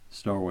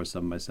Star Wars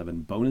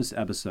 7x7 bonus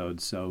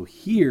episode. So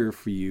here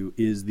for you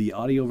is the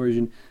audio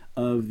version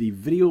of the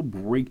video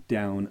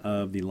breakdown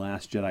of The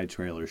Last Jedi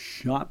trailer.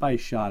 Shot by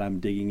shot,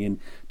 I'm digging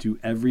into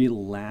every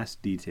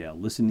last detail.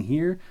 Listen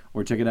here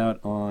or check it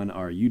out on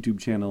our YouTube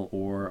channel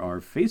or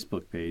our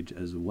Facebook page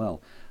as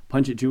well.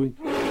 Punch it, Chewie.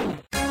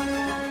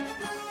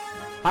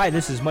 Hi,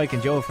 this is Mike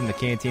and Joe from the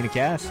Cantina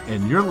Cast.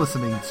 And you're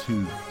listening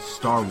to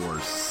Star Wars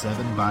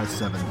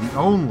 7x7, the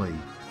only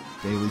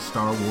daily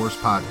Star Wars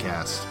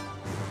podcast.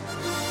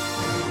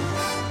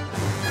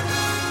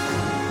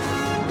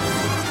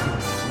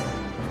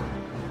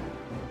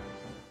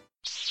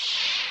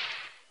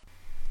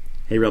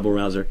 Hey, Rebel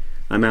Rouser.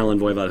 I'm Alan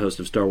Voivod,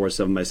 host of Star Wars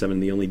 7x7,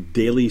 the only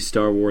daily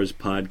Star Wars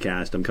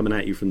podcast. I'm coming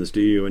at you from the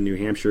studio in New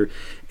Hampshire,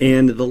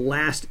 and The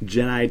Last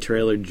Jedi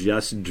trailer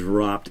just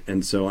dropped,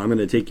 and so I'm going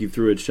to take you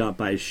through it shot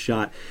by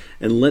shot,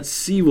 and let's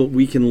see what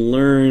we can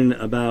learn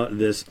about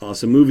this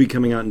awesome movie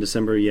coming out in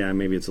December. Yeah,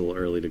 maybe it's a little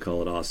early to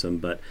call it awesome,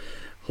 but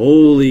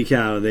holy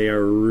cow, they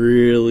are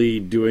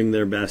really doing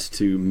their best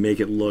to make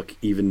it look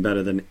even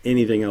better than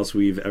anything else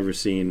we've ever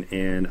seen,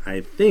 and I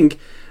think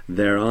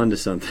they're onto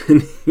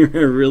something. I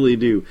really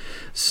do.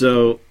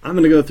 So I'm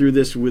going to go through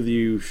this with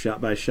you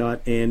shot by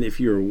shot, and if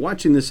you're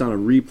watching this on a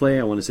replay,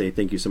 I want to say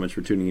thank you so much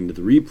for tuning into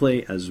the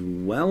replay as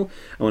well.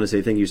 I want to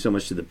say thank you so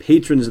much to the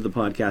patrons of the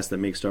podcast that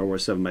make Star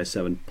Wars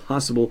 7x7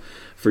 possible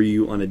for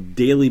you on a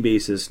daily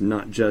basis,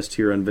 not just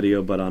here on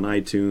video, but on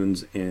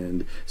iTunes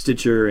and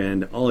Stitcher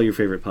and all your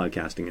favorite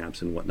podcasting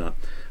apps and whatnot.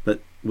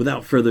 But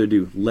without further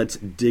ado, let's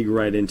dig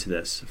right into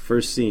this.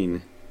 First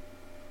scene.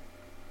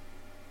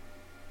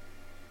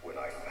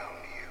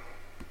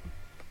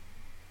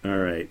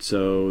 Alright,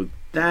 so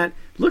that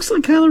looks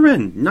like Kylo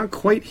Ren. Not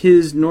quite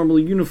his normal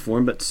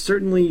uniform, but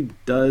certainly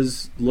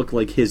does look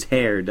like his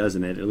hair,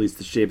 doesn't it? At least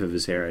the shape of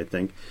his hair, I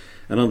think.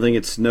 I don't think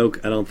it's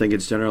Snoke. I don't think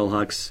it's General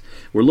Hux.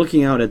 We're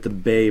looking out at the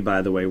bay,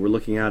 by the way. We're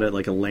looking out at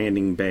like a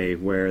landing bay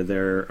where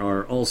there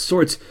are all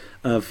sorts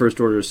of First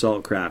Order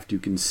assault craft. You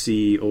can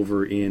see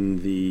over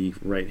in the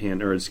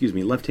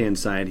left-hand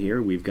side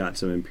here, we've got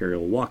some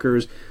Imperial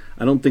walkers.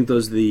 I don't think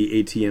those are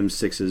the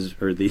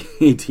ATM-6s, or the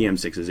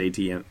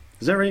ATM-6s,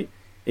 is that right?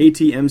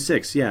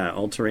 ATM-6, yeah,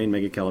 All-Terrain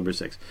Mega Caliber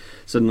 6.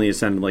 Suddenly it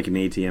sounded like an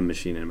ATM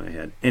machine in my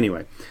head.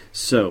 Anyway,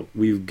 so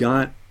we've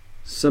got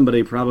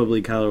somebody,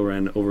 probably Kylo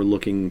Ren,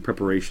 overlooking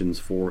preparations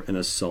for an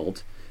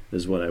assault,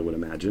 is what I would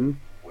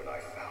imagine. When I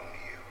found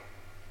you,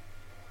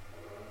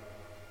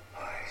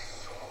 I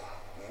saw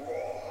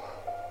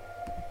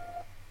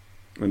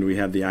Raw. And we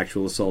have the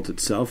actual assault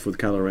itself, with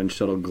Kylo Ren's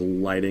shuttle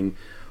gliding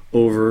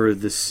over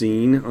the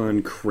scene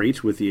on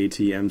Crate with the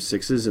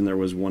ATM-6s, and there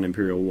was one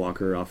Imperial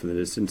walker off in the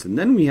distance. And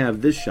then we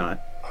have this shot.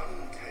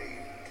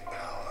 Untamed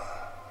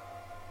power.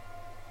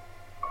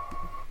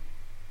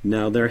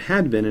 Now, there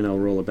had been, and I'll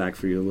roll it back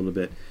for you a little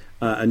bit,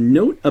 a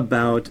note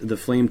about the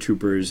Flame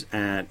Troopers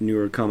at New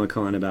York Comic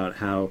Con about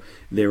how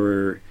they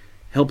were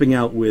helping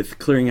out with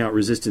clearing out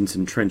resistance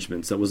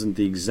entrenchments. That wasn't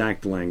the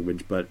exact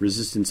language, but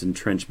resistance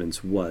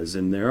entrenchments was.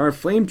 And there are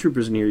Flame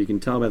Troopers in here. You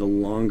can tell by the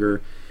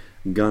longer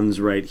guns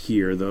right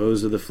here.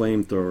 Those are the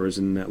flamethrowers,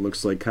 and that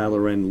looks like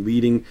Kylo Ren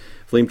leading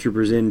flame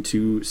troopers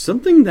into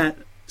something that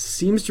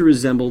seems to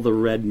resemble the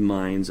red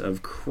mines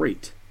of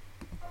Crate.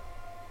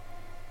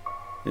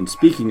 And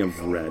speaking of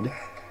red,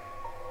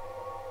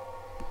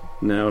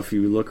 now if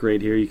you look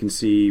right here, you can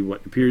see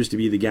what appears to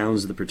be the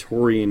gowns of the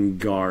Praetorian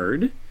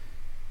Guard.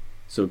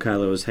 So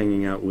Kylo is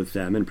hanging out with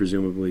them, and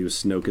presumably with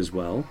Snoke as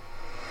well.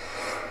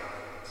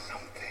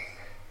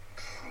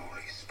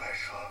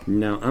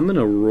 Now, I'm going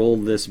to roll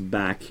this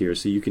back here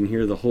so you can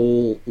hear the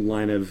whole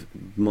line of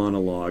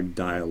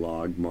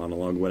dialogue,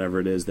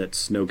 whatever it is that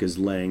Snoke is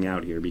laying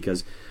out here,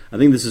 because I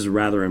think this is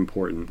rather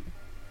important.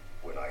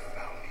 When I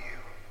found you,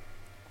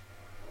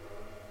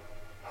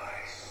 I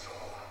saw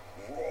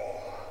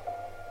Raw.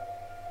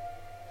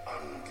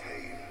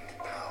 Untamed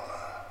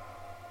power.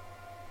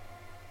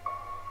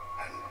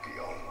 And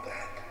beyond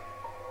that,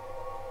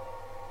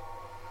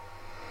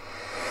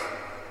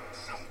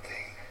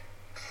 something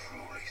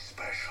truly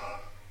special.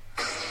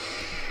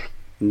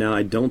 Now,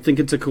 I don't think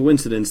it's a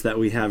coincidence that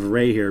we have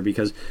Rey here,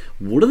 because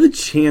what are the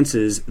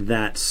chances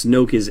that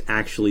Snoke is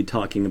actually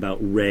talking about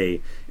Rey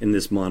in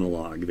this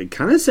monologue? They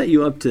kind of set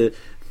you up to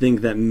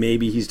think that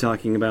maybe he's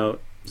talking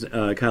about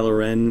Kylo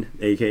Ren,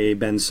 a.k.a.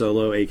 Ben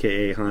Solo,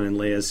 a.k.a. Han and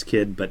Leia's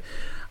kid, but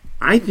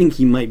I think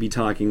he might be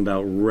talking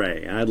about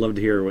Rey. I'd love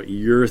to hear what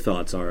your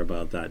thoughts are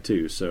about that,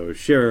 too, so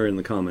share in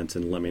the comments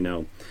and let me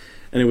know.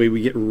 Anyway,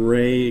 we get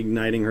Rey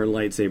igniting her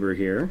lightsaber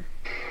here.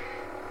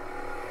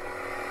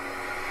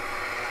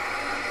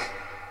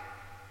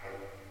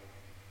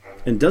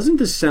 And doesn't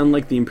this sound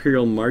like the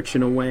Imperial March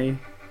in a way?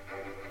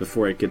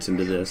 Before it gets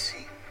into this.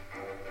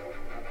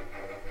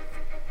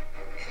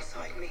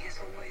 Inside me has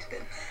always been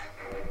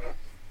there.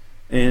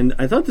 And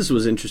I thought this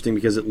was interesting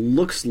because it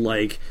looks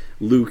like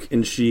Luke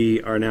and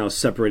she are now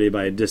separated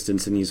by a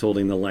distance and he's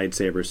holding the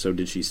lightsaber. So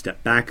did she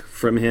step back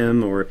from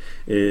him, or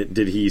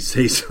did he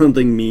say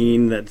something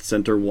mean that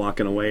sent her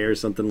walking away or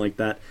something like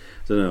that?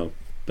 I don't know,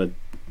 but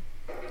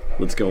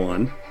let's go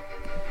on.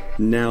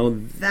 Now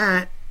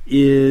that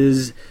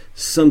is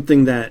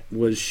something that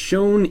was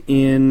shown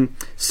in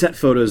set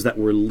photos that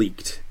were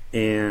leaked.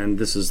 And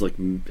this is like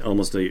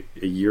almost a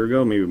year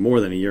ago, maybe more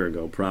than a year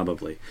ago,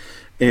 probably.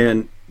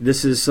 And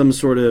this is some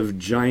sort of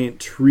giant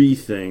tree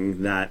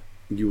thing that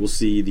you will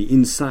see the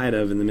inside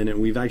of in the minute.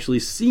 We've actually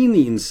seen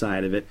the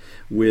inside of it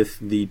with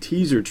the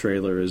teaser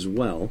trailer as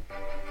well.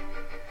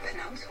 Then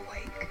I was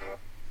awake.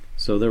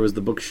 So there was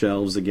the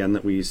bookshelves again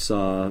that we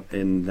saw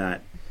in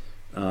that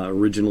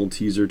original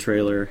teaser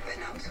trailer,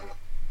 Then I was awake.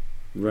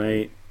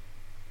 right?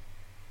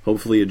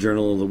 Hopefully a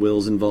Journal of the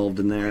Wills involved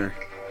in there.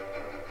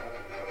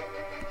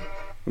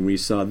 And we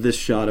saw this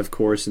shot, of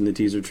course, in the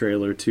teaser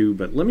trailer too,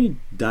 but let me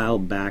dial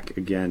back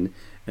again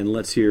and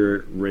let's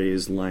hear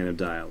Rey's line of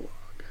dialogue.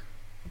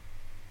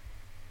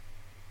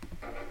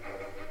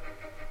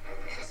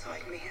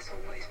 Inside me has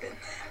always been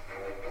there.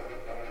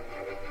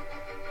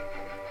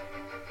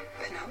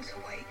 Then I was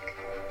awake.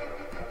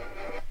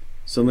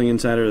 Something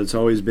inside her that's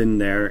always been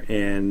there,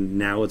 and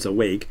now it's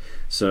awake.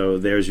 So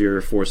there's your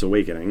Force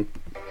Awakening.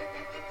 And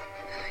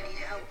I need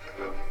help.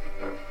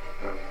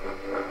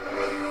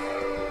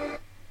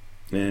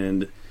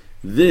 And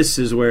this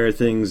is where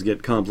things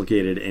get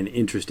complicated and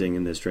interesting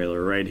in this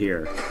trailer, right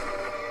here.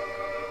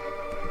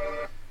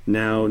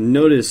 Now,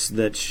 notice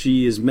that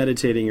she is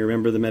meditating. You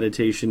remember the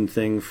meditation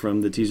thing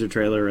from the teaser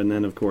trailer? And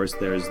then, of course,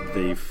 there's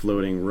the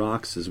floating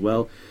rocks as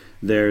well.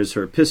 There's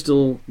her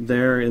pistol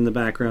there in the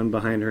background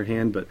behind her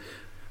hand, but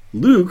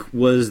Luke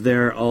was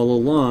there all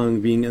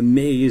along, being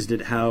amazed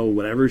at how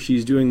whatever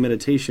she's doing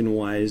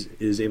meditation-wise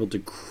is able to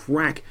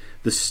crack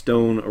the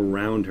stone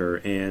around her,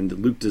 and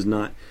Luke does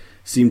not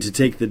seem to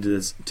take to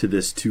this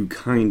too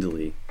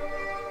kindly.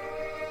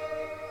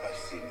 I've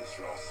seen this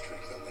raw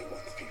strength only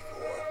once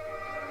before.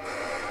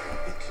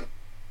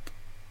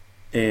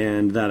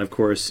 And that, of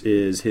course,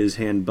 is his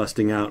hand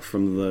busting out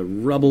from the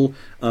rubble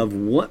of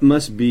what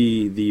must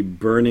be the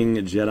burning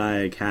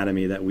Jedi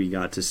Academy that we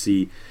got to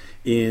see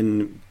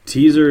in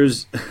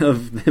teasers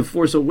of The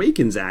Force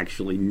Awakens,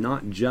 actually.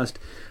 Not just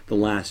The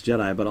Last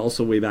Jedi, but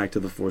also way back to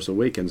The Force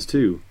Awakens,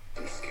 too.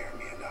 Didn't scare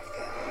me enough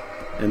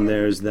then. And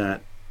there's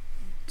that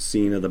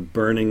scene of the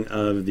burning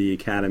of the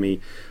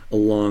Academy,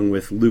 along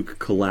with Luke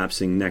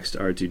collapsing next to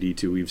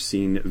R2-D2. We've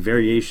seen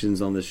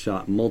variations on this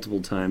shot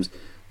multiple times.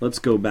 Let's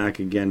go back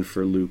again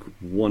for Luke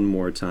one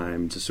more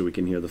time, just so we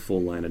can hear the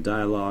full line of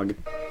dialogue.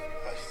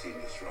 I've seen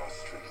this raw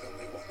strength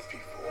only once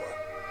before.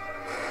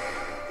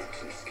 It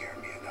didn't scare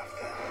me enough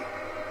then.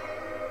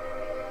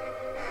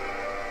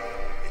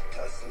 It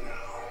does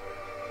now.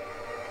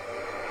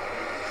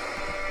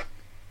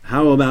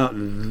 How about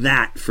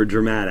that for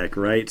dramatic,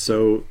 right?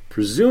 So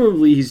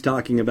presumably he's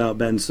talking about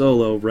Ben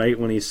Solo, right?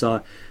 When he saw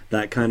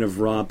that kind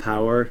of raw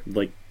power,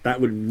 like that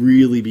would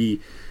really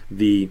be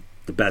the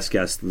best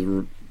guess,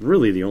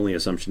 really the only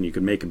assumption you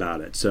could make about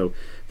it. So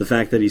the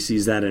fact that he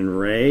sees that in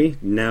Rey,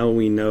 now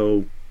we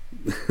know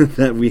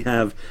that we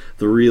have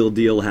the real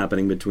deal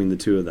happening between the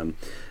two of them.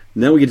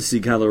 Now we get to see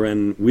Kylo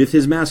Ren with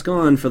his mask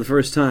on for the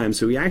first time,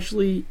 so he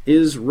actually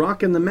is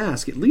rocking the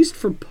mask, at least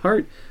for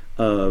part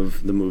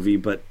of the movie,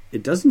 but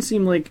it doesn't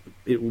seem like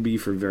it will be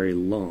for very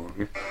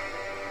long.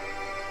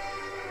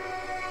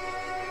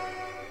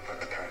 Let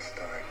the past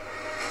die.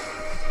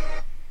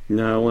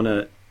 Now I want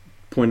to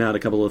point out a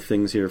couple of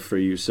things here for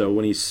you. So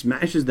when he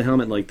smashes the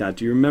helmet like that,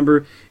 do you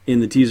remember in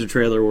the teaser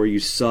trailer where you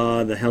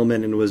saw the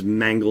helmet and it was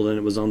mangled and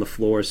it was on the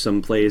floor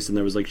someplace and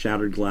there was like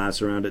shattered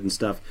glass around it and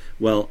stuff?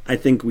 Well, I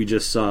think we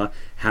just saw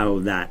how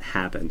that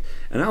happened.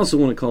 And I also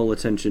want to call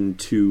attention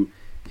to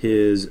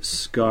his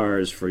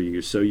scars for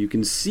you. So you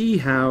can see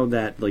how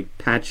that like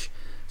patch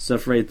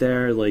stuff right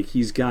there, like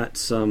he's got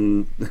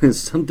some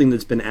something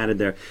that's been added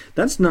there.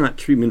 That's not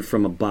treatment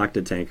from a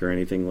Bacta tank or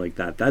anything like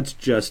that. That's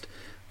just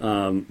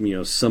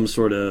some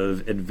sort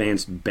of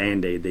advanced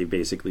Band-Aid they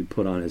basically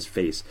put on his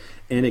face.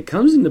 And it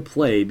comes into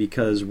play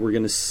because we're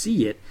going to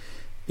see it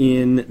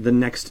in the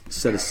next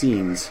set of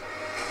scenes.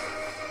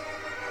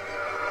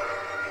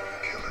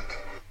 Kill it.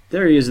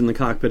 There he is in the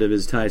cockpit of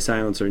his TIE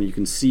silencer, and you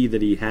can see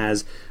that he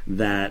has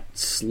that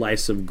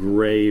slice of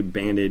gray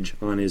bandage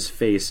on his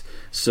face.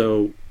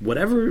 So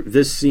whatever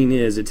this scene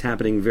is, it's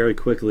happening very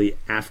quickly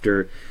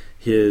after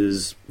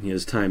his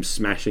time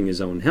smashing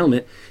his own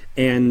helmet.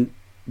 And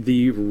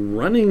the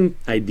running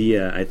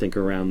idea, I think,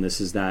 around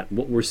this is that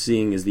what we're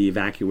seeing is the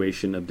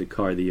evacuation of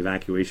D'Qar, the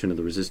evacuation of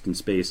the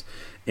Resistance base,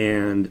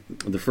 and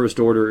the First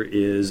Order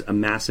is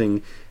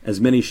amassing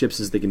as many ships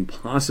as they can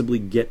possibly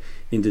get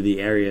into the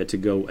area to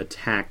go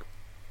attack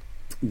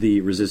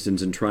the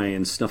Resistance and try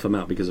and snuff them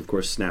out, because of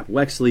course Snap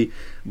Wexley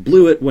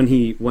blew it when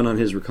he went on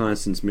his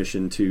reconnaissance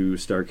mission to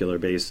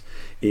Starkiller Base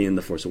in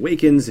The Force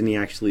Awakens, and he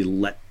actually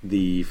let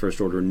the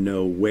First Order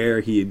know where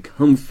he had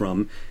come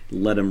from,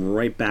 led him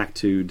right back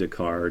to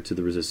D'Qar, to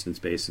the Resistance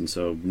base, and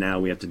so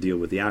now we have to deal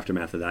with the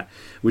aftermath of that,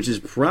 which is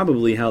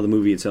probably how the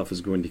movie itself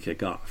is going to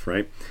kick off,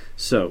 right?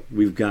 So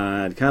we've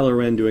got Kylo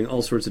Ren doing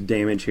all sorts of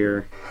damage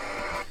here,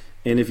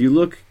 And if you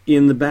look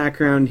in the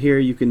background here,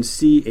 you can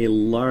see a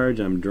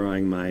large, I'm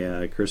drawing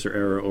my cursor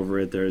arrow over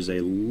it, there's a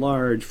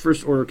large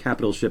First Order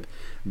capital ship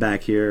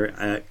back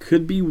here.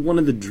 Could be one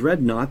of the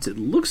dreadnoughts. It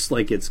looks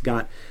like it's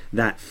got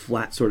that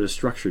flat sort of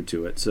structure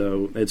to it.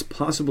 So it's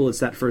possible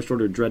it's that First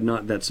Order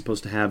dreadnought that's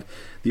supposed to have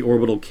the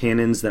orbital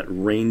cannons that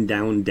rain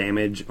down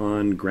damage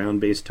on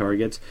ground-based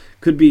targets.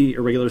 Could be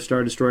a regular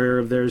Star Destroyer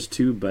of theirs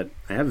too, but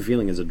I have a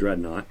feeling it's a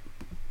dreadnought.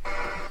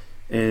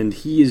 And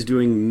he is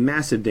doing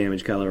massive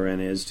damage, Kylo Ren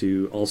is,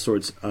 to all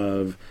sorts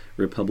of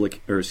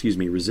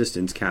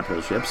Resistance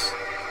capital ships.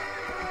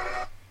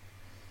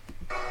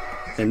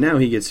 And now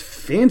he gets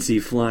fancy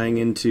flying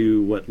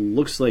into what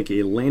looks like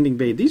a landing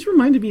bay. These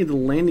reminded me of the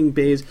landing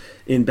bays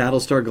in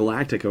Battlestar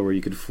Galactica where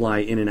you could fly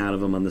in and out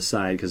of them on the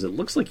side, because it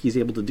looks like he's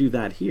able to do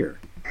that here.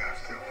 You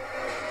have to.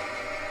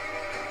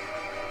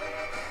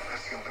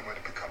 That's the only way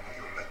to become who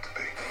you were meant to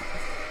be.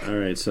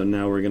 Alright, so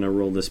now we're going to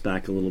roll this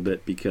back a little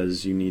bit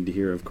because you need to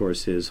hear, of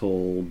course, his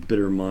whole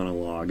bitter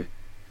monologue.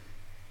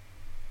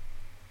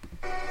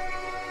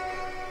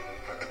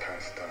 Let the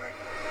past die.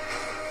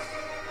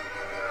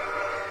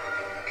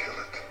 Kill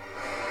it.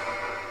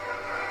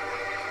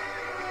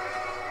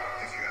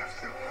 If you have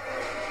to.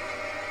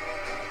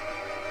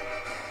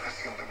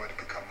 That's the only way to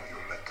become who you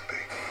were meant to be.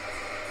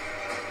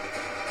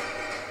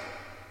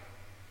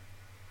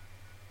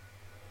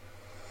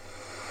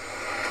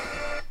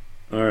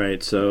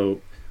 Alright, so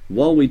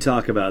while we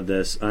talk about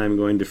this, I'm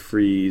going to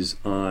freeze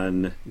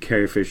on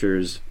Carrie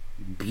Fisher's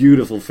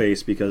beautiful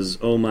face because,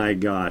 oh my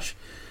gosh,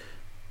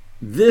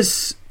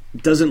 this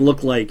doesn't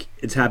look like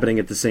it's happening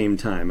at the same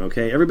time,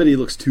 okay? Everybody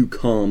looks too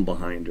calm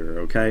behind her,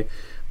 okay?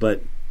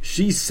 But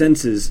she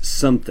senses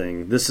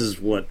something. This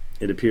is what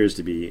it appears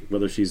to be,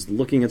 whether she's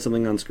looking at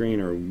something on screen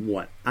or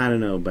what. I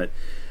don't know, but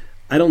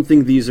I don't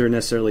think these are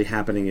necessarily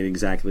happening at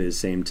exactly the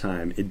same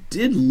time. It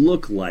did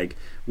look like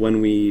when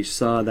we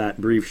saw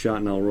that brief shot,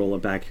 and I'll roll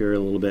it back here a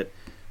little bit,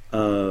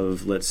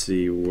 of, let's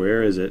see,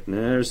 where is it?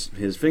 There's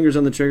his fingers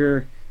on the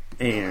trigger,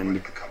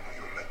 and Become who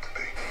you were meant to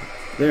be.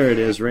 there it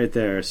is, right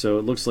there. So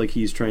it looks like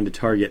he's trying to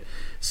target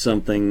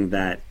something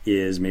that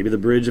is maybe the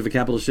bridge of a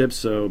capital ship,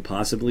 so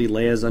possibly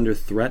Leia's under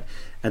threat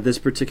at this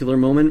particular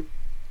moment.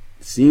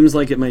 Seems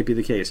like it might be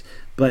the case.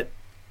 But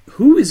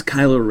who is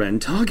Kylo Ren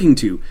talking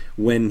to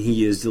when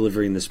he is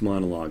delivering this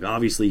monologue?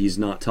 Obviously, he's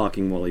not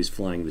talking while he's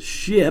flying the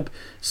ship,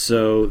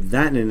 so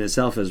that in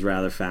itself is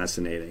rather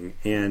fascinating.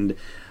 And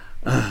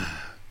who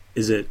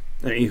is it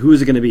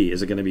going to be?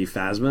 Is it going to be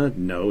Phasma?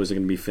 No. Is it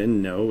going to be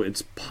Finn? No.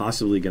 It's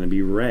possibly going to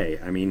be Rey.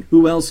 I mean,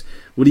 who else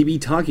would he be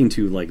talking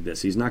to like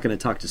this? He's not going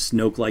to talk to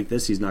Snoke like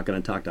this. He's not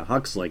going to talk to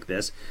Hux like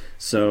this.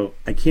 So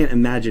I can't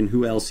imagine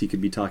who else he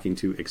could be talking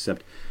to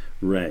except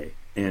Rey.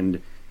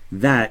 And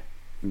that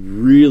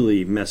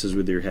really messes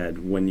with your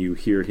head when you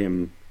hear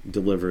him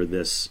deliver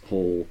this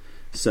whole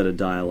set of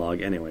dialogue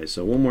anyway.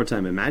 So one more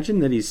time, imagine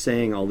that he's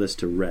saying all this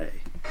to Rey.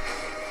 Kill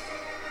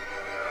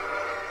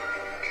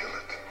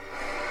it.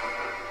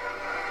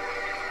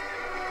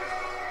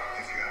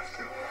 If you have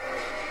to.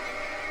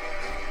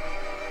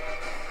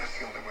 That's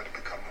the only way to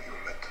become who you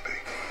were meant to be.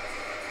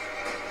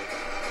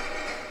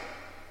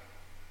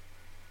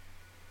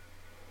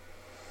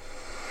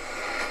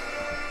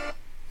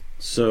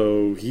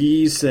 So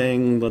he's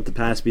saying let the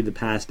past be the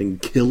past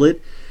and kill it,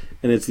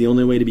 and it's the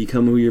only way to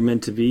become who you're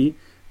meant to be.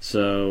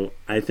 So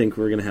I think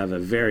we're going to have a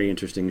very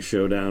interesting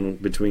showdown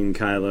between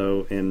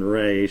Kylo and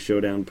Rey,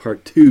 Showdown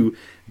Part 2,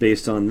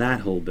 based on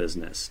that whole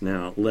business.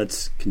 Now,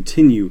 let's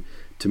continue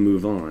to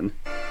move on.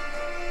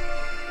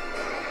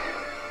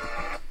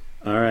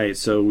 Alright,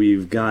 so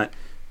we've got...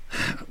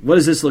 What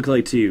does this look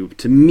like to you?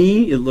 To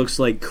me, it looks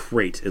like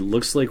Crate. It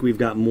looks like we've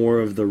got more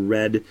of the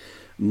red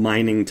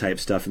mining type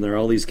stuff, and there are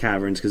all these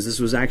caverns, because this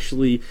was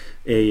actually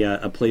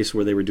a place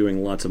where they were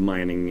doing lots of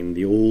mining in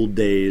the old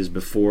days,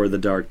 before the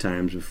dark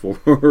times,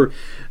 before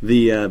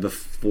the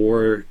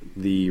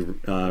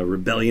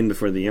rebellion,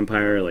 before the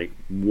Empire, like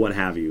what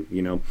have you,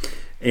 you know.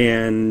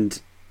 And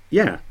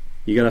yeah,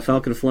 you got a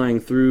Falcon flying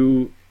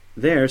through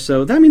there,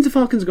 so that means the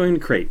Falcon's going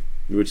to Crate,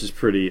 which is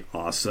pretty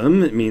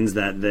awesome. It means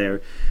that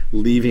they're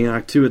leaving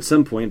Ahch-To at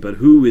some point, but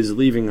who is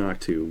leaving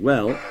Ahch-To?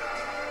 Well,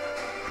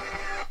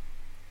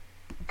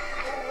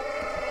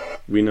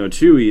 we know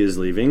Chewie is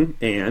leaving,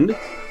 and a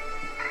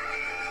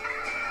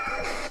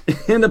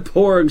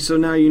Porg, so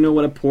now you know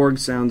what a Porg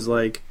sounds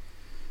like.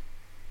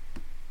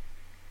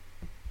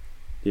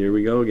 Here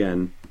we go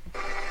again.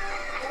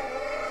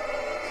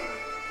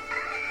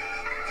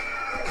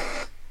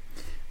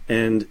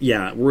 And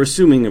yeah, we're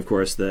assuming, of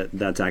course, that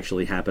that's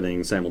actually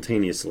happening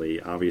simultaneously.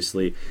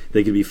 Obviously,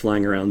 they could be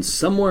flying around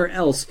somewhere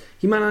else.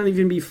 He might not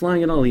even be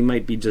flying at all. He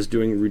might be just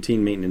doing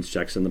routine maintenance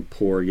checks, and the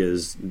Porg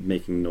is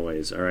making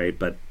noise. All right,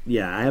 but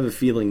yeah, I have a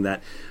feeling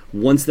that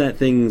once that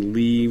thing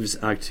leaves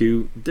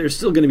Ahch-To, there's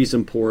still going to be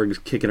some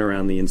Porgs kicking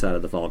around the inside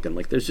of the Falcon.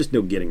 Like, there's just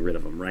no getting rid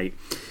of them, right?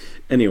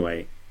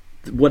 Anyway,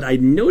 what I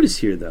notice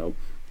here, though,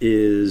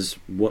 is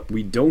what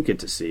we don't get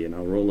to see, and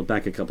I'll roll it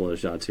back a couple of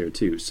shots here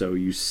too. So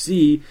you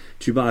see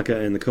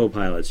Chewbacca in the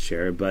co-pilot's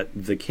chair, but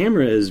the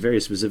camera is very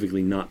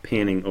specifically not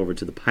panning over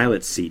to the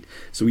pilot's seat,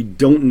 so we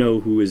don't know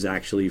who is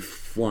actually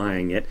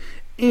flying it.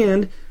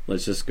 And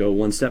let's just go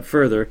one step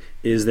further.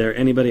 Is there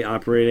anybody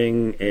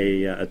operating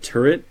a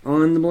turret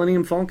on the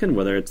Millennium Falcon,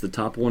 whether it's the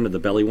top one or the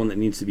belly one that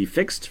needs to be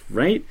fixed,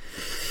 right?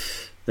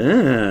 I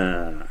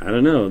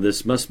don't know.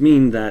 This must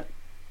mean that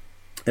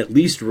at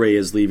least Rey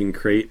is leaving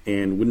Crate,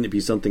 and wouldn't it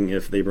be something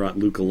if they brought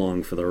Luke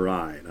along for the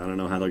ride? I don't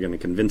know how they're going to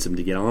convince him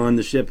to get on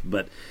the ship,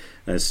 but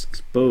I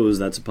suppose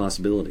that's a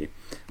possibility.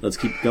 Let's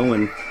keep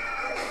going.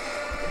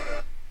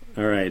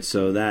 Alright,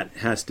 so that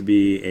has to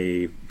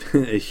be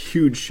a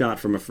huge shot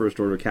from a First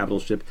Order capital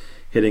ship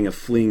hitting a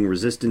fleeing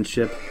Resistance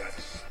ship.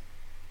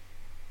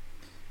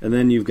 And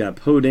then you've got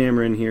Poe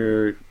Dameron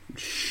here,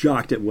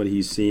 shocked at what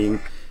he's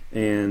seeing,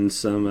 and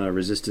some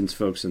Resistance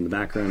folks in the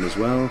background as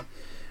well.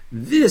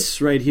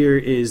 This right here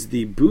is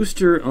the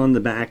booster on the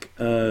back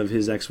of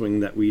his X-Wing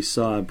that we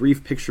saw a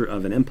brief picture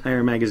of in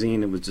Empire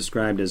magazine. It was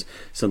described as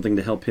something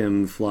to help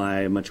him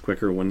fly much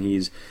quicker when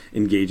he's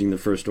engaging the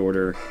First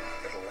Order.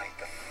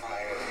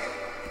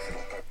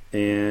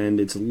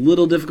 And it's a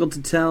little difficult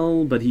to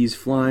tell, but he's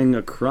flying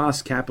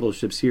across capital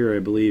ships here, I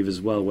believe,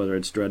 as well, whether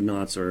it's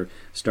dreadnoughts or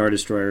Star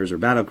Destroyers or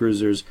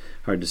battlecruisers.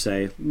 Hard to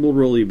say. We'll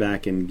roll you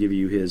back and give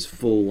you his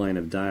full line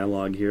of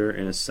dialogue here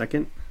in a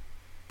second.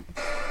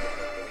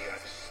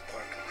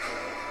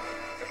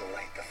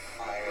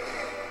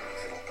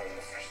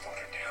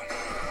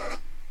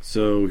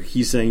 So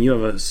he's saying you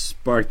have a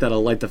spark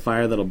that'll light the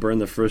fire that'll burn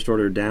the First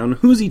Order down.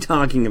 Who's he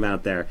talking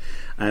about there?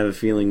 I have a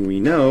feeling we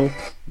know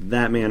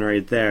that man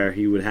right there.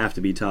 He would have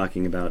to be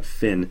talking about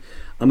Finn.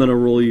 I'm going to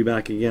roll you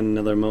back again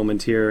another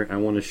moment here. I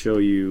want to show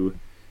you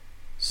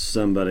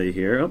somebody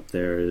here. Oh,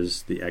 there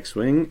is the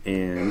X-Wing,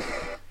 and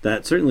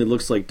that certainly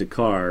looks like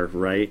D'Qar,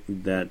 right?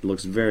 That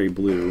looks very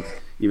blue,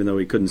 even though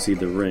we couldn't see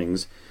the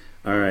rings.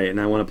 All right, and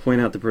I want to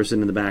point out the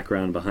person in the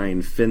background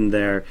behind Finn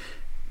there.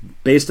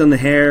 Based on the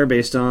hair,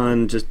 based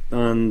on just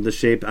on the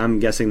shape, I'm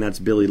guessing that's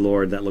Billy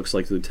Lord. That looks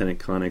like Lieutenant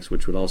Connix,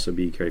 which would also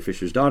be Carrie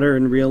Fisher's daughter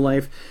in real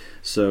life.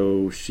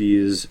 So she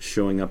is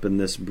showing up in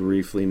this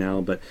briefly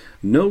now, but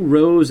no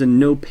Rose and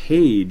no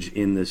Paige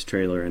in this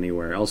trailer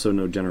anywhere. Also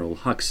no General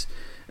Hux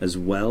as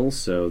well,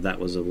 so that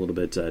was a little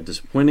bit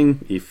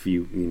disappointing. If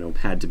you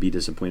had to be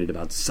disappointed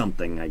about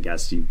something, I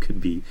guess you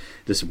could be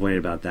disappointed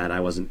about that. I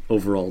wasn't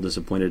overall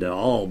disappointed at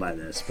all by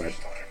this, but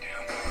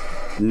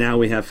now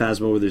we have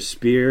Phasma with his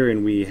spear,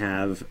 and we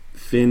have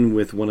Finn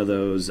with one of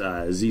those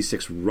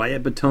Z6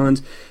 riot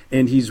batons,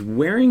 and he's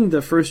wearing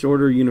the First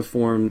Order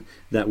uniform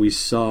that we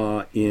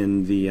saw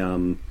in the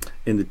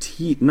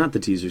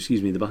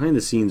the behind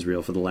the scenes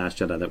reel for The Last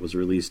Jedi that was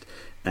released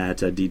at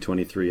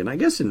D23. And I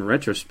guess in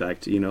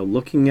retrospect,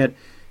 looking at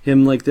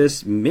him like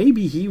this,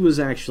 maybe he was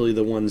actually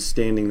the one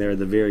standing there at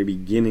the very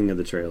beginning of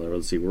the trailer.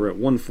 Let's see, we're at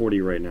 140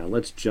 right now.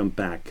 Let's jump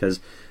back, because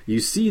you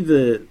see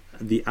the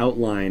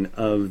outline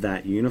of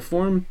that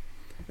uniform.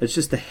 It's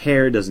just the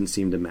hair doesn't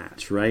seem to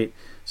match, right?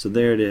 So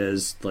there it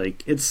is.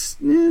 Like, it's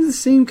the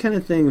same kind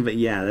of thing, but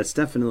yeah, that's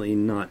definitely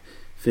not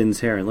Finn's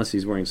hair, unless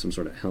he's wearing some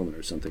sort of helmet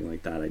or something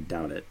like that. I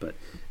doubt it. But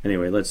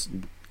anyway, let's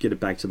get it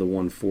back to the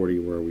 140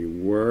 where we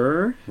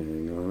were.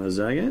 Hang on a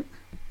second.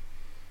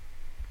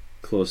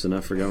 Close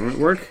enough for government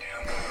work.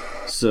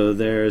 So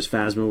there's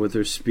Phasma with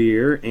her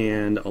spear,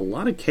 and a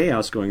lot of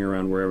chaos going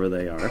around wherever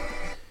they are.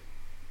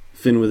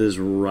 Finn with his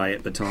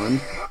riot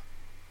baton.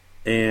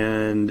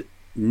 And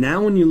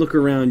now when you look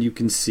around, you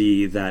can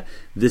see that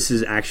this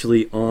is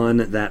actually on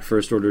that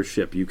First Order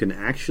ship. You can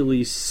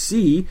actually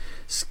see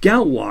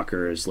scout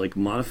walkers, like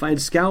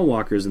modified scout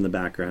walkers in the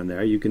background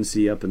there. You can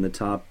see up in the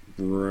top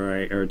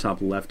right or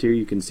top left here,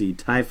 you can see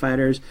TIE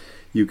fighters.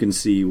 You can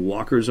see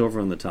walkers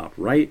over on the top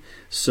right.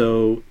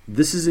 So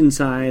this is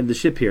inside the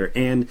ship here.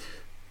 And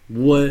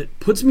what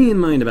puts me in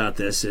mind about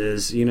this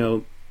is,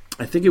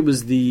 I think it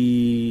was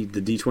the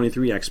D23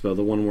 Expo,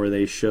 the one where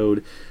they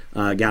showed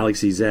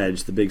Galaxy's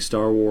Edge, the big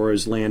Star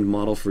Wars land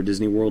model for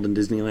Disney World and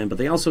Disneyland, but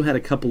they also had a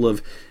couple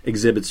of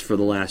exhibits for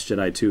The Last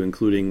Jedi too,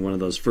 including one of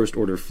those First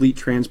Order fleet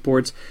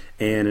transports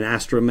and an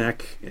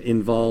astromech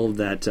involved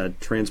that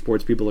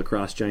transports people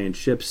across giant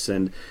ships,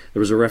 and there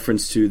was a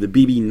reference to the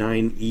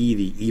BB-9E,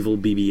 the evil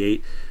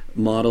BB-8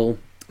 model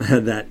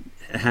that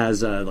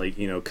has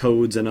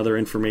codes and other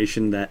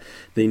information that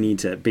they need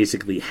to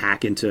basically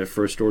hack into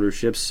First Order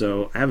ships.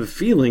 So I have a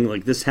feeling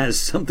like this has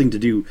something to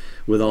do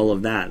with all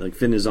of that. Like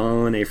Finn is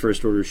on a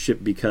First Order ship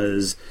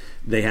because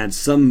they had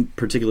some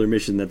particular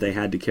mission that they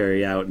had to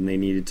carry out, and they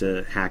needed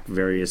to hack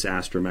various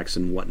astromechs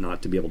and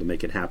whatnot to be able to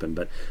make it happen.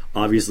 But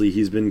obviously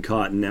he's been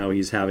caught, and now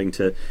he's having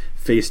to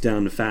face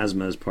down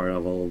Phasma as part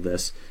of all of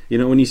this.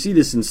 When you see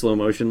this in slow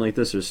motion like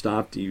this or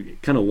stopped, you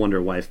kind of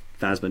wonder why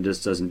Phasma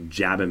just doesn't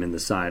jab him in the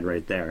side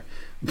right there.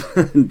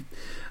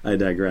 I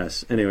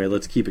digress. Anyway,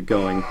 let's keep it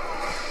going.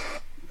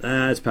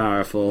 That's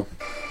powerful.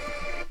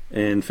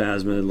 And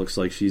Phasma looks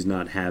like she's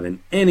not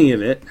having any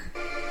of it.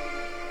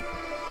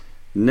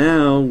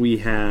 Now we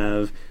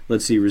have,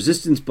 let's see,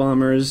 Resistance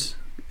bombers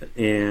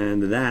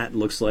and that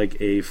looks like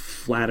a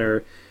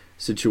flatter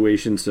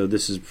situation, so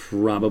this is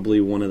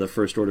probably one of the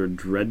First Order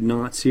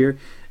dreadnoughts here.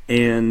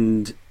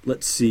 And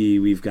let's see,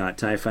 we've got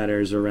TIE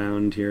fighters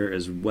around here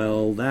as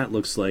well. That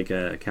looks like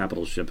a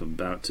capital ship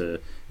about to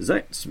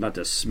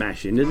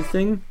smash into the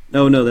thing?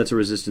 Oh no, that's a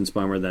resistance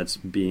bomber that's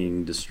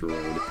being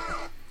destroyed.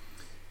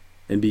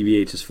 And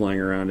BB-8 is flying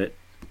around it.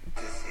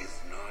 This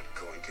is not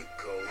going to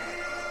go.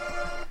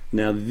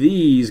 Now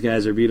these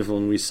guys are beautiful,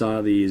 and we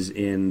saw these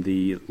in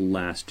the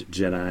Last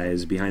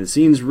Jedi's behind the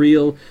scenes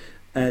reel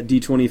at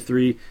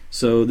D23.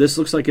 So this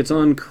looks like it's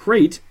on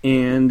Crate,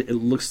 and it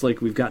looks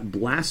like we've got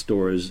blast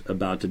doors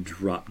about to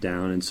drop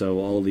down, and so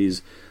all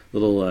these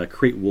little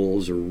Crate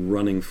wolves are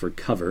running for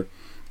cover,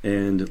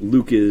 and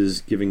Luke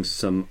is giving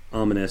some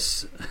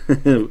ominous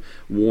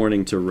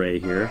warning to Rey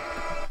here.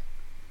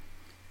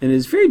 And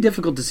it's very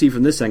difficult to see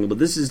from this angle, but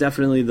this is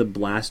definitely the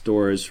blast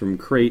doors from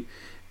Crate,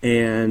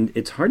 and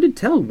it's hard to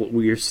tell what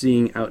we are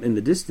seeing out in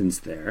the distance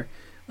there.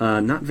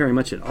 Not very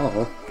much at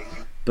all.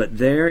 But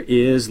there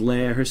is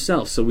Leia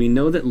herself. So we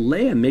know that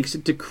Leia makes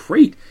it to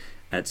Crate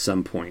at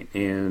some point,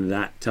 and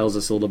that tells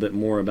us a little bit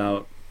more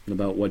about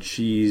what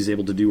she's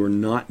able to do or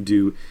not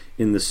do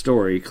in the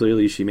story.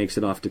 Clearly she makes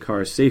it off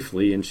Dakar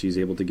safely, and she's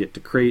able to get to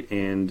Crate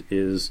and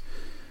is,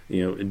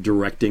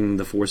 directing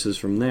the forces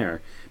from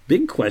there.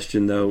 Big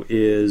question, though,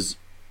 is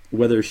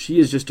whether she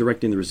is just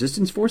directing the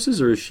Resistance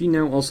forces, or is she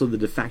now also the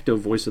de facto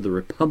voice of the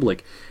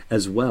Republic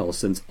as well,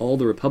 since all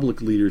the Republic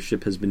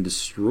leadership has been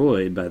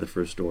destroyed by the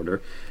First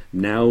Order.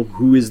 Now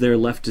who is there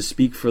left to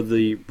speak for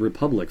the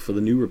Republic, for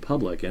the New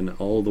Republic, and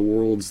all the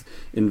worlds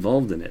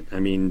involved in it? I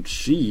mean,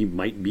 she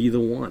might be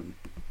the one.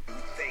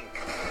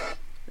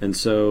 And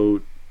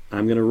so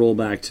I'm going to roll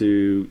back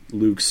to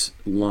Luke's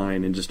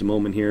line in just a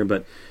moment here,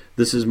 but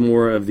this is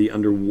more of the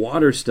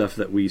underwater stuff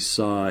that we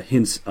saw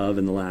hints of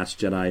in The Last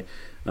Jedi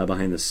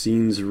behind the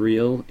scenes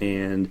reel,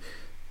 and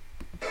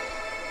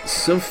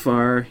so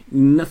far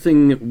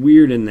nothing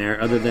weird in there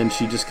other than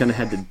she just kind of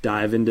had to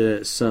dive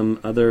into some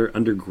other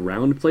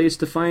underground place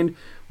to find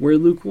where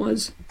Luke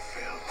was.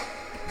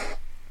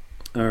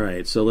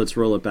 Alright, so let's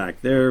roll it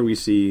back. There we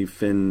see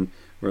Finn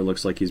where it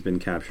looks like he's been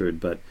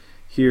captured, but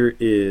here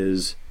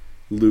is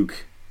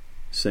Luke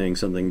saying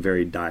something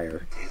very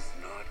dire.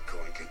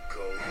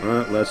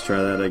 Let's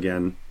try that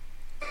again.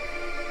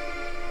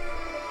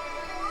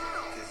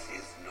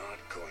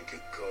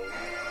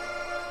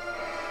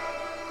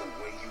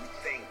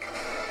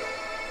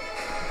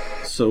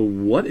 So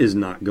what is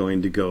not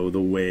going to go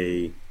the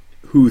way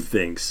who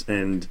thinks?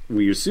 And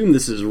we assume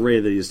this is Rey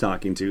that he's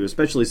talking to,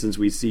 especially since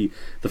we see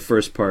the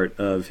first part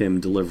of him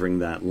delivering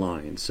that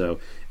line. So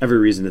every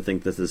reason to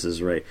think that this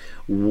is Rey.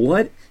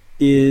 What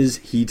is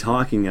he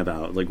talking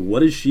about? Like,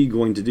 what is she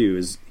going to do?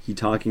 Is he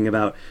talking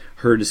about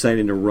her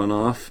deciding to run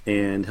off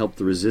and help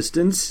the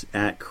Resistance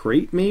at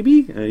Crate,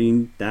 maybe? I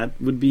mean,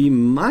 that would be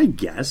my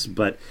guess,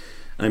 but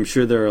I'm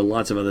sure there are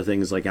lots of other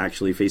things, like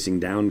actually facing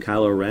down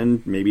Kylo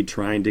Ren, maybe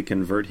trying to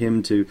convert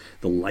him to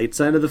the light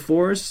side of the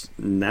Force.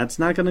 And that's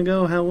not going to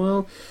go how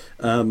well,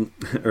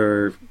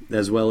 or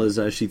as well as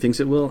she thinks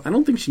it will. I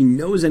don't think she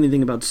knows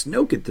anything about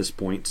Snoke at this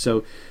point,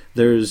 so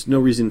there's no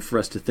reason for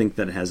us to think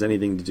that it has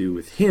anything to do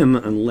with him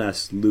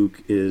unless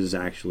Luke is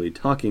actually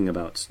talking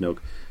about Snoke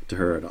to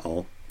her at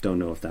all. Don't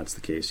know if that's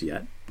the case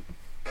yet.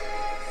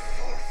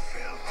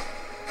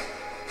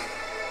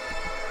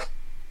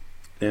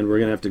 And we're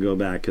going to have to go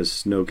back because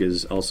Snoke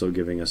is also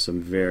giving us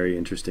some very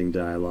interesting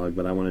dialogue.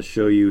 But I want to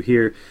show you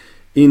here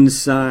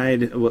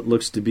inside what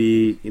looks to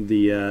be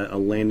the a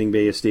landing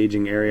bay, a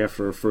staging area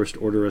for a First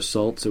Order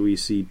assault. So we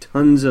see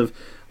tons of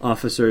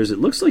officers. It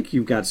looks like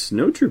you've got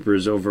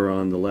snowtroopers over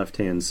on the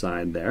left-hand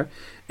side there,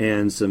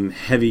 and some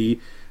heavily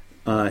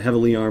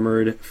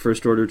armored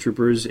First Order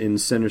troopers in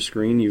center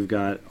screen. You've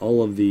got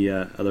all of the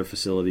other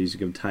facilities.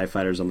 You've got TIE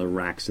fighters on the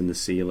racks in the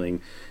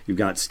ceiling. You've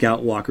got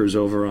scout walkers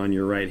over on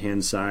your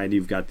right-hand side.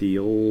 You've got the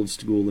old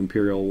school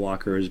Imperial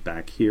walkers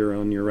back here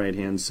on your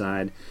right-hand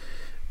side.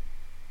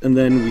 And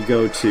then we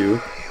go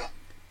to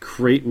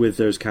Crate with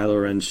there's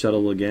Kylo Ren's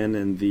shuttle again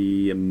and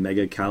the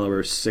Mega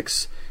Caliber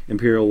 6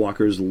 Imperial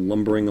walkers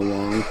lumbering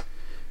along.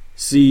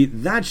 See,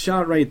 that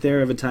shot right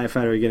there of a TIE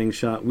fighter getting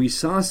shot, we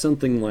saw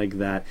something like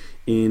that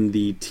in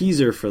the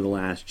teaser for The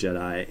Last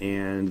Jedi,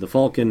 and the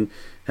Falcon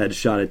had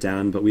shot it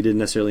down, but we didn't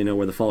necessarily know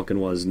where the Falcon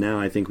was. Now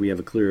I think we have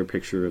a clearer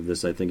picture of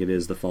this. I think it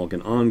is the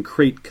Falcon on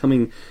Crate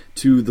coming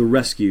to the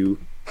rescue,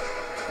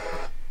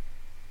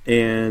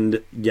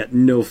 and yet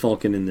no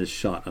Falcon in this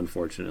shot,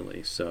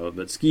 unfortunately. So,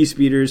 but ski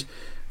speeders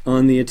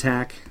on the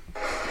attack.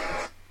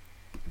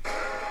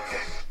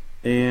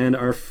 And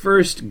our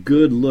first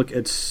good look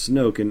at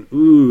Snoke, and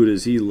ooh,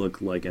 does he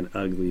look like an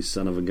ugly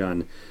son of a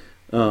gun.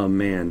 Oh,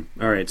 man.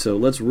 Alright, so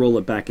let's roll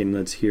it back and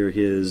let's hear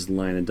his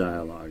line of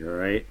dialogue,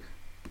 alright?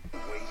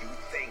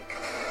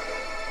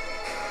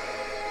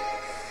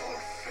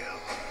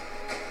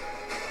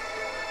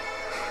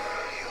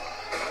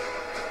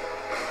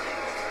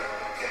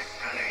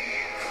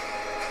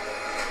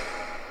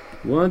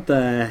 What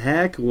the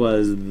heck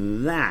was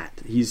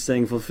that? He's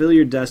saying fulfill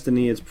your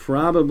destiny. It's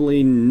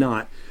probably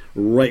not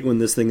right when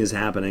this thing is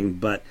happening,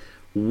 but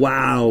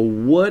wow,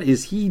 what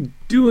is he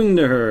doing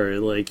to her?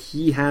 Like,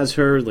 he has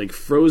her, like,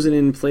 frozen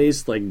in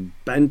place, like,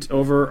 bent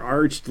over,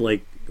 arched,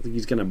 like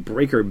he's gonna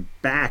break her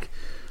back.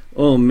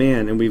 Oh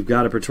man, and we've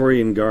got a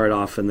Praetorian Guard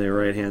off on the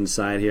right-hand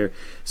side here.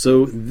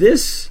 So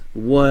this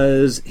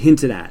was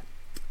hinted at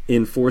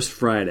in Force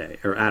Friday,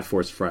 or at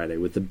Force Friday,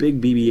 with the big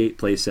BB-8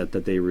 playset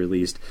that they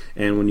released.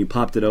 And when you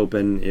popped it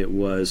open, it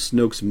was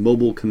Snoke's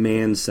mobile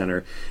command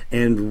center.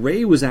 And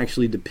Rey was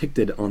actually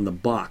depicted on the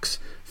box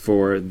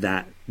for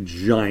that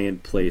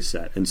giant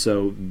playset. And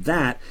so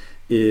that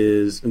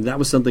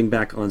was something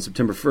back on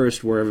September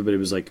 1st where everybody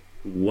was like,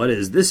 what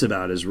is this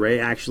about? Is Rey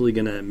actually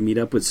going to meet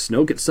up with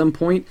Snoke at some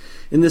point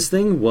in this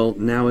thing? Well,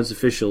 now it's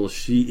official.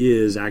 She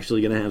is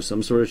actually going to have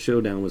some sort of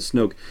showdown with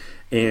Snoke.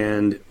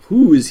 And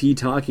who is he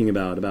talking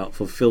about? About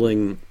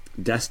fulfilling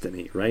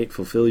destiny, right?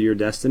 Fulfill your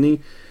destiny.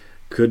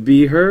 Could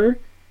be her.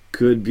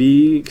 Could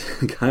be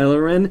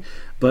Kylo Ren.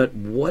 But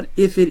what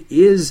if it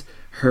is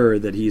her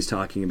that he's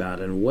talking about?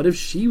 And what if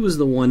she was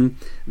the one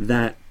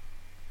that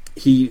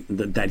he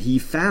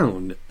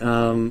found?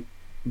 The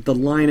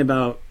line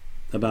about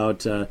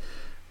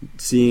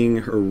seeing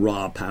her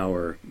raw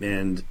power,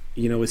 and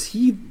is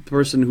he the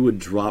person who would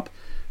drop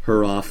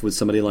her off with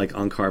somebody like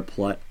Ankar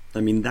Plutt? I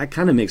mean, that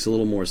kind of makes a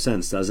little more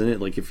sense, doesn't it?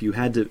 Like, if you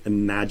had to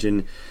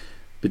imagine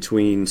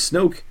between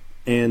Snoke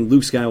and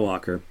Luke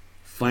Skywalker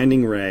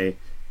finding Rey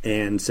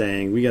and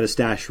saying, we got to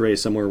stash Rey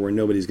somewhere where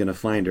nobody's going to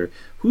find her,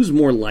 who's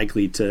more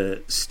likely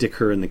to stick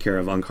her in the care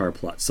of Ankar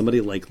Plutt?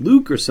 Somebody like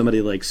Luke or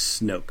somebody like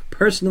Snoke?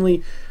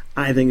 Personally,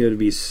 I think it would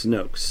be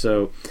Snoke.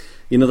 So,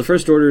 the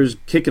First Order's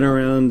kicking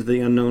around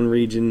the unknown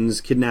regions,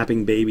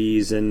 kidnapping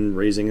babies and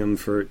raising them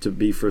to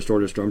be First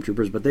Order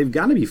stormtroopers, but they've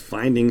got to be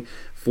finding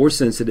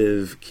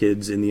Force-sensitive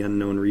kids in the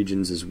unknown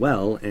regions as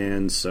well,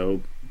 and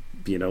so,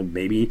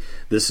 maybe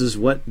this is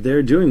what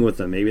they're doing with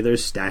them. Maybe they're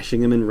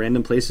stashing them in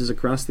random places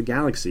across the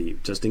galaxy,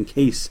 just in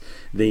case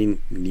they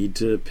need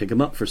to pick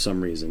them up for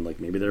some reason. Like,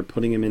 maybe they're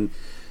putting them in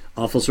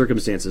awful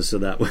circumstances so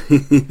that way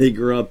they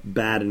grow up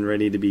bad and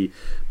ready to be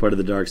part of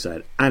the dark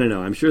side. I don't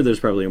know. I'm sure there's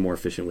probably a more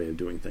efficient way of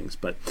doing things.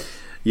 But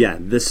yeah,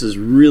 this is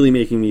really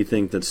making me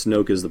think that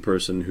Snoke is the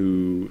person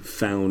who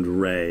found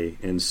Rey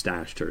and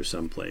stashed her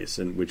someplace,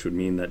 and which would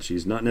mean that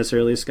she's not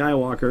necessarily a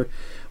Skywalker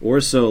or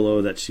a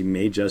Solo, that she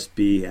may just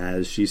be,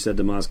 as she said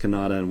to Maz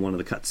Kanata in one of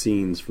the cut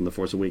scenes from The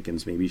Force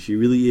Awakens, maybe she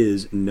really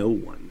is no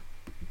one.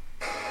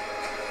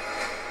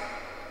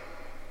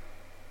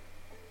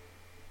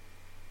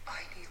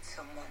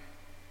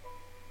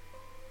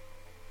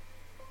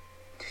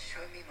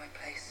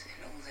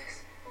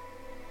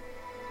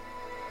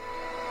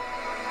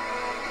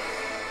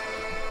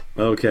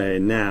 Okay,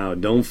 now,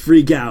 don't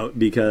freak out,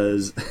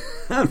 because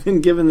I've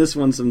been giving this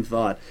one some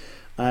thought.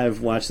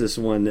 I've watched this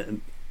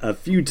one a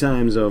few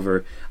times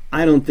over.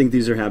 I don't think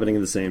these are happening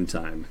at the same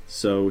time.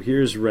 So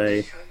here's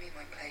Rey,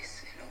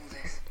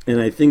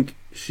 and I think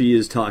she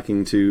is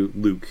talking to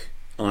Luke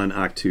on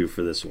Ahch-To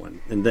for this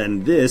one. And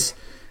then this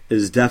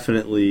is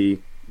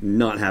definitely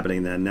not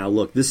happening then. Now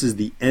look, this is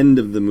the end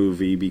of the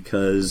movie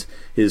because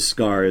his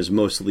scar is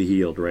mostly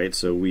healed, right?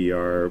 So we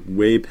are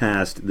way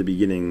past the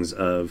beginnings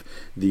of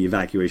the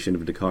evacuation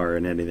of D'Qar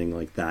and anything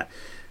like that.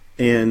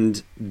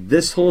 And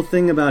this whole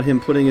thing about him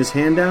putting his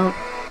hand out,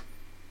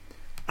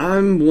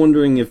 I'm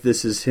wondering if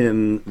this is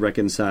him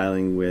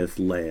reconciling with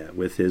Leia,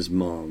 with his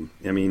mom.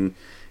 I mean,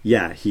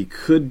 yeah, he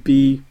could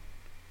be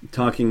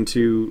talking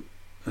to...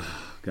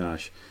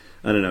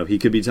 I don't know. He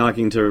could be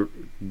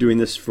doing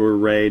this for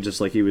Rey, just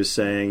like he was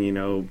saying,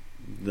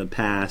 the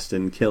past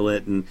and kill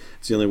it, and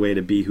it's the only way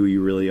to be who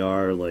you really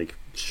are. Like,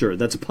 sure,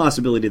 that's a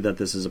possibility that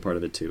this is a part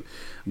of it too.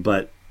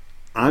 But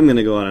I'm going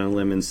to go out on a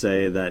limb and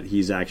say that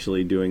he's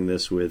actually doing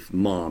this with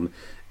Mom.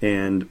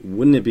 And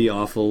wouldn't it be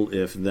awful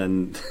if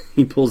then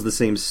he pulls the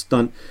same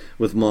stunt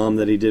with Mom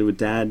that he did with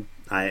Dad?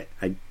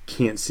 I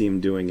can't see him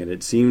doing it.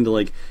 It seemed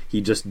like he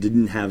just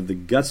didn't have the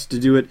guts to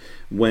do it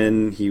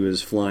when he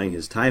was flying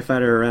his TIE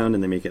fighter around,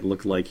 and they make it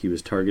look like he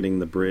was targeting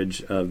the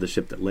bridge of the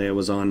ship that Leia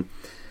was on.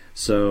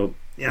 So,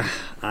 yeah,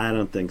 I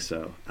don't think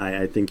so.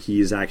 I think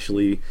he's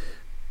actually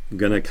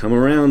going to come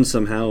around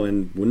somehow,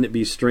 and wouldn't it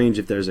be strange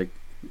if there's a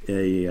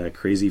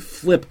crazy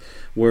flip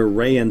where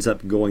Rey ends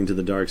up going to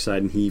the dark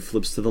side and he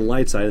flips to the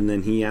light side, and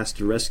then he has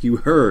to rescue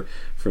her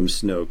from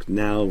Snoke.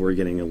 Now we're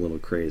getting a little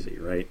crazy,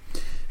 right?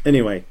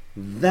 Anyway,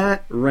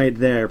 that right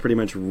there pretty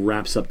much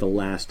wraps up the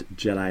Last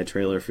Jedi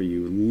trailer for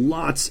you.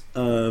 Lots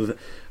of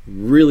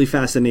really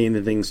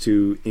fascinating things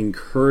to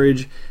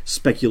encourage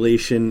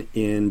speculation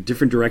in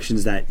different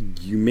directions that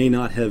you may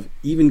not have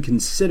even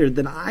considered,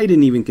 that I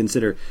didn't even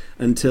consider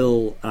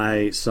until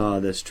I saw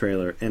this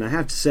trailer. And I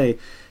have to say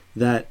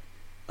that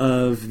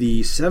of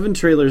the 7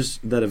 trailers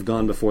that have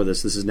gone before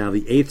this is now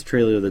the 8th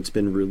trailer that's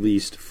been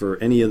released for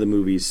any of the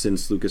movies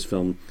since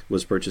Lucasfilm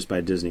was purchased by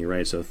Disney,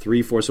 right? So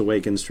 3 Force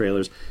Awakens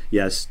trailers.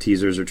 Yes,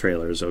 teasers are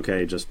trailers,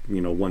 okay? Just,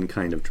 one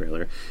kind of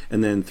trailer.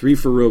 And then 3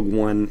 for Rogue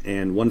One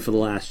and 1 for The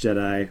Last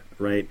Jedi,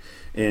 right?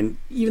 And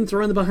even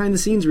throw in the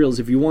behind-the-scenes reels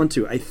if you want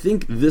to. I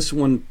think this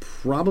one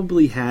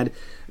probably had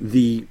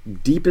the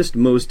deepest,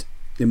 most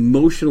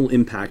emotional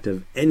impact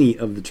of any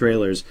of the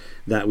trailers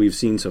that we've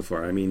seen so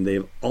far. I mean,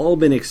 they've all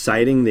been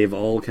exciting. They've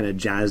all kind of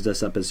jazzed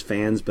us up as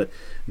fans, but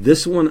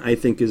this one I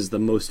think is the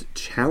most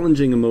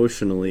challenging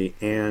emotionally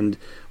and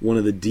one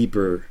of the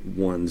deeper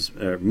ones,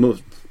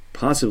 most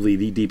possibly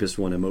the deepest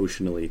one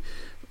emotionally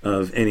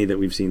of any that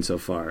we've seen so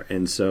far.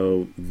 And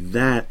so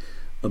that,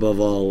 above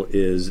all,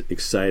 is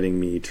exciting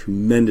me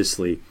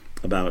tremendously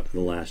about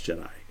The Last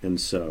Jedi. And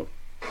so,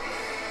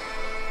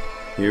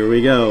 here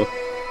we go.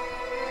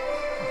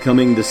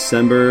 Coming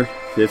December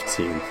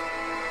 15th.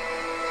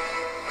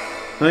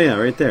 Oh yeah,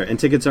 right there. And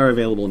tickets are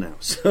available now.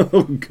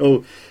 So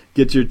go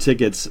get your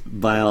tickets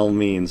by all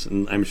means.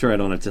 And I'm sure I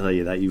don't have to tell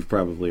you that. You've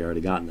probably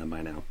already gotten them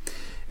by now.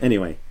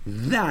 Anyway,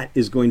 that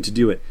is going to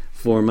do it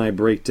for my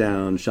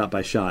breakdown, shot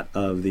by shot,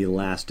 of The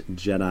Last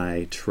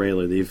Jedi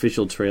trailer, the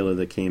official trailer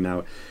that came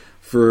out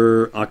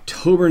for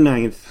October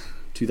 9th,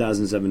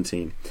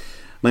 2017.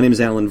 My name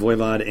is Alan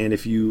Voivod, and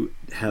if you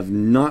have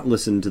not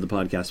listened to the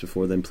podcast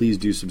before, then please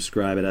do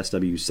subscribe at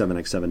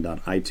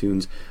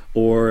sw7x7.itunes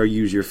or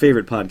use your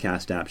favorite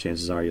podcast app.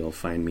 Chances are you'll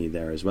find me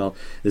there as well.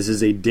 This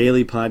is a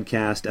daily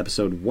podcast.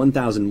 Episode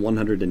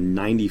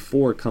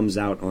 1194 comes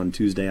out on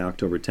Tuesday,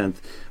 October 10th,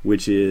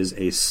 which is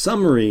a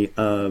summary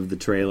of the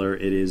trailer.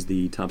 It is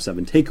the top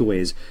 7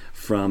 takeaways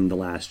from The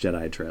Last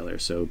Jedi trailer.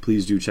 So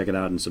please do check it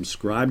out and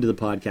subscribe to the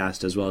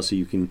podcast as well so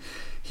you can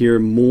hear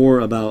more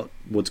about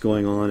what's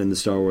going on in the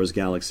Star Wars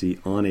galaxy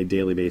on a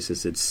daily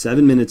basis. It's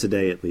 7 minutes a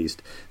day at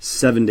least,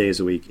 7 days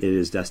a week. It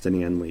is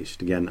Destiny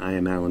Unleashed. Again, I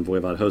am Alan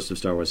Voivod, host of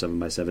Star Wars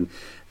 7x7.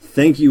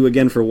 Thank you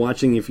again for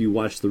watching. If you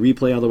watched the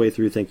replay all the way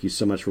through, thank you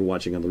so much for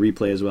watching on the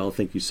replay as well.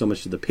 Thank you so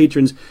much to the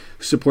patrons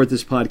who support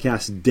this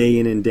podcast day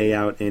in and day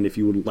out. And if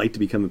you would like to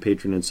become a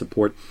patron and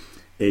support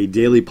a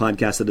daily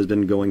podcast that has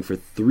been going for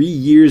 3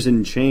 years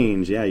and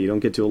change. Yeah, you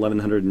don't get to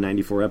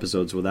 1,194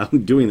 episodes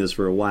without doing this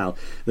for a while.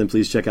 Then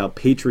please check out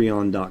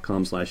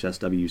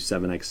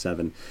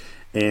patreon.com/SW7x7.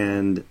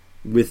 And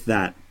with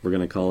that, we're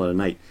going to call it a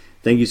night.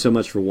 Thank you so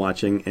much for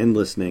watching and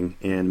listening,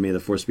 and may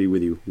the Force be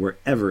with you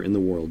wherever in the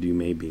world you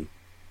may be.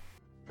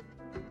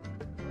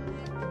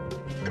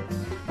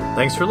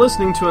 Thanks for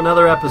listening to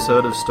another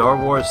episode of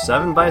Star Wars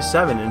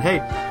 7x7. And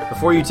hey,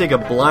 before you take a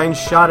blind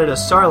shot at a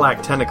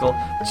Sarlacc tentacle,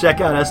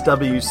 check out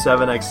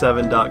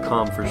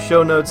SW7x7.com for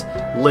show notes,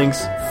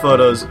 links,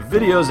 photos,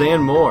 videos,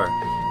 and more.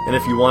 And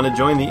if you want to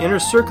join the inner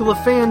circle of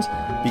fans,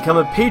 become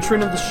a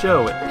patron of the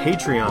show at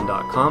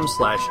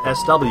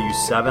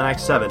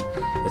patreon.com/SW7x7.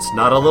 It's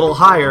not a little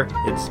higher,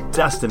 it's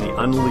Destiny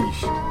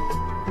Unleashed.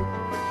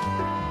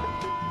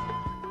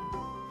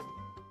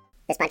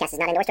 This podcast is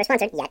not endorsed or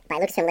sponsored yet by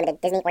Lucasfilm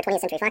Limited, Disney, or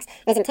 20th Century Fox,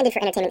 and is intended for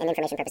entertainment and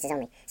information purposes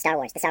only. Star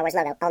Wars, the Star Wars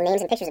logo, all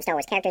names and pictures of Star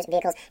Wars characters,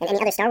 vehicles, and any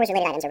other Star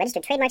Wars-related items are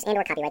registered trademarks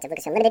and/or copyrights of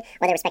Lucasfilm Limited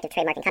or their respective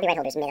trademark and copyright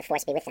holders. May the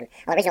Force be with them.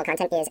 All original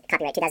content is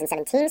copyright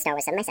 2017, Star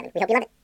Wars 7x7. We hope you love it.